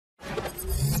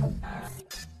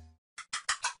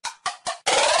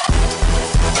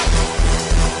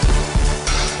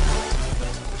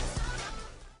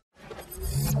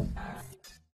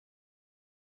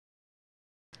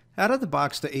Out of the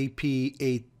box, the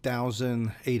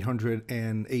AP-8100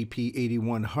 and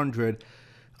AP-8100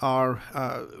 are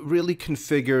really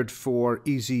configured for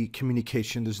easy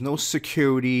communication. There's no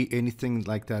security, anything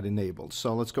like that enabled.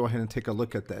 So let's go ahead and take a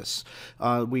look at this.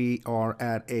 We are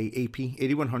at a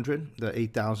AP-8100. The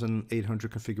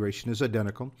 8800 configuration is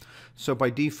identical. So by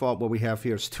default, what we have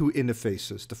here is two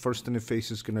interfaces. The first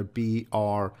interface is going to be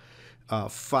our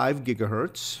 5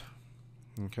 gigahertz.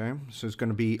 Okay, so it's going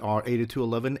to be our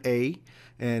 8211A,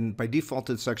 and by default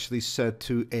it's actually set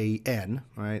to AN,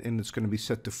 right? And it's going to be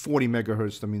set to 40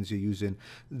 megahertz. That means you're using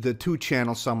the 2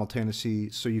 channels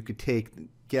simultaneously, so you could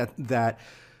get that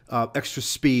extra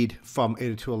speed from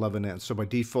 8211N. So by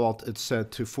default it's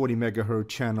set to 40 megahertz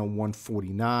channel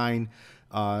 149.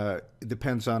 It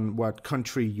depends on what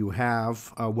country you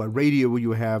have, what radio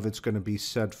you have. It's going to be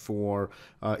set for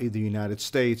either United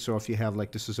States, or if you have,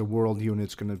 like, this is a world unit,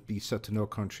 it's going to be set to no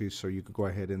country. So you could go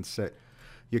ahead and set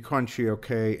your country,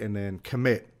 okay, and then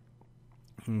commit.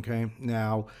 Okay,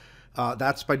 now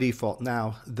that's by default.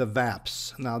 Now the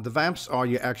VAPs. Now the VAPs are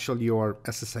your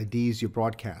SSIDs, your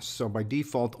broadcasts. So by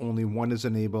default only one is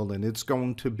enabled, and it's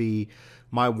going to be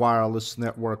my wireless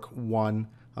network 1_1.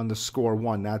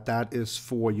 Now that is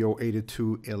for your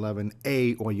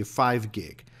 8211A or your 5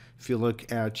 gig. If you look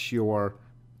at your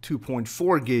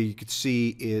 2.4 gig, you can see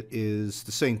it is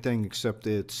the same thing, except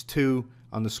it's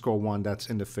 2_1. That's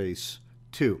interface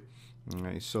 2. All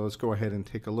right, so let's go ahead and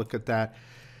take a look at that.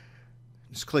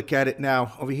 Just click at it.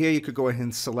 Now over here you could go ahead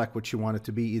and select what you want it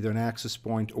to be, either an access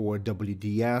point or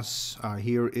WDS.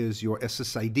 Here is your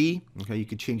SSID. Okay, you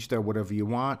can change that whatever you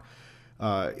want.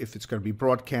 If it's going to be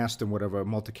broadcast and whatever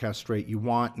multicast rate you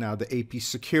want. Now the AP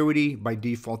security, by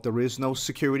default there is no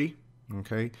security.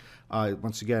 Okay,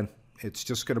 once again, it's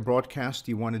just going to broadcast.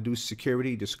 You want to do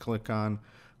security, just click on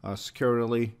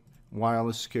security,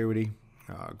 wireless security.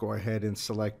 Go ahead and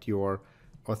select your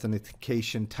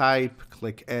authentication type,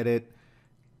 click edit,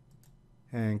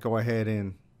 and go ahead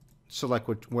and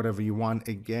select whatever you want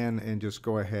again, and just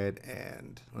go ahead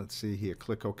and, let's see here,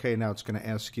 click OK. Now it's going to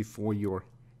ask you for your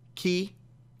key.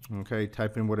 Okay,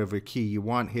 type in whatever key you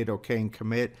want, hit OK and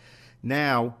commit.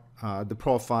 Now the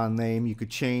profile name you could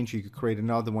change. You could create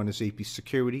another one as AP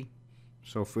security.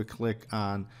 So if we click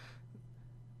on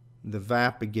the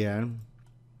VAP again,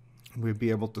 we'll be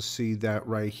able to see that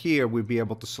right here. We'll be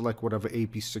able to select whatever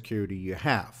AP security you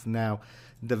have. Now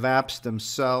the VAPs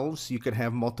themselves, you could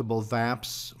have multiple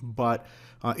VAPs, but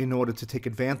in order to take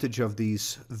advantage of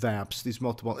these VAPs, these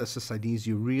multiple SSIDs,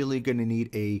 you're really going to need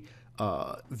a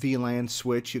VLAN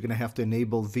switch. You're going to have to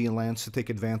enable VLANs to take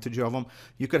advantage of them.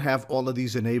 You could have all of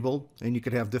these enabled, and you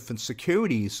could have different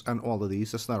securities on all of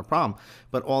these. That's not a problem.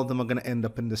 But all of them are going to end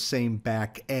up in the same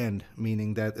back end,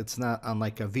 meaning that it's not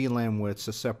unlike a VLAN where it's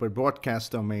a separate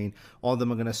broadcast domain. All of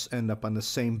them are going to end up on the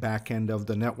same back end of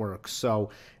the network. So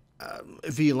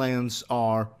VLANs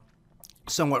are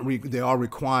somewhat they are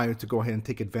required to go ahead and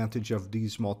take advantage of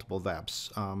these multiple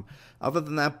VAPs. Other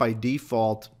than that, by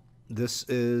default, this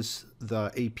is the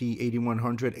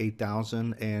AP-8100,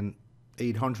 8000, and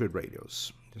 800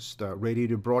 radios. Just ready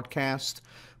to broadcast.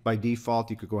 By default,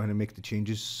 you could go ahead and make the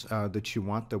changes that you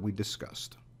want that we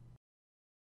discussed.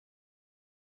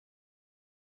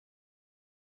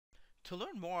 To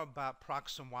learn more about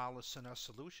Proxim Wireless and our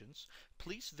solutions,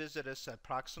 please visit us at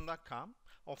proxim.com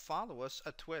or follow us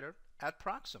at Twitter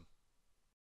 @Proxim.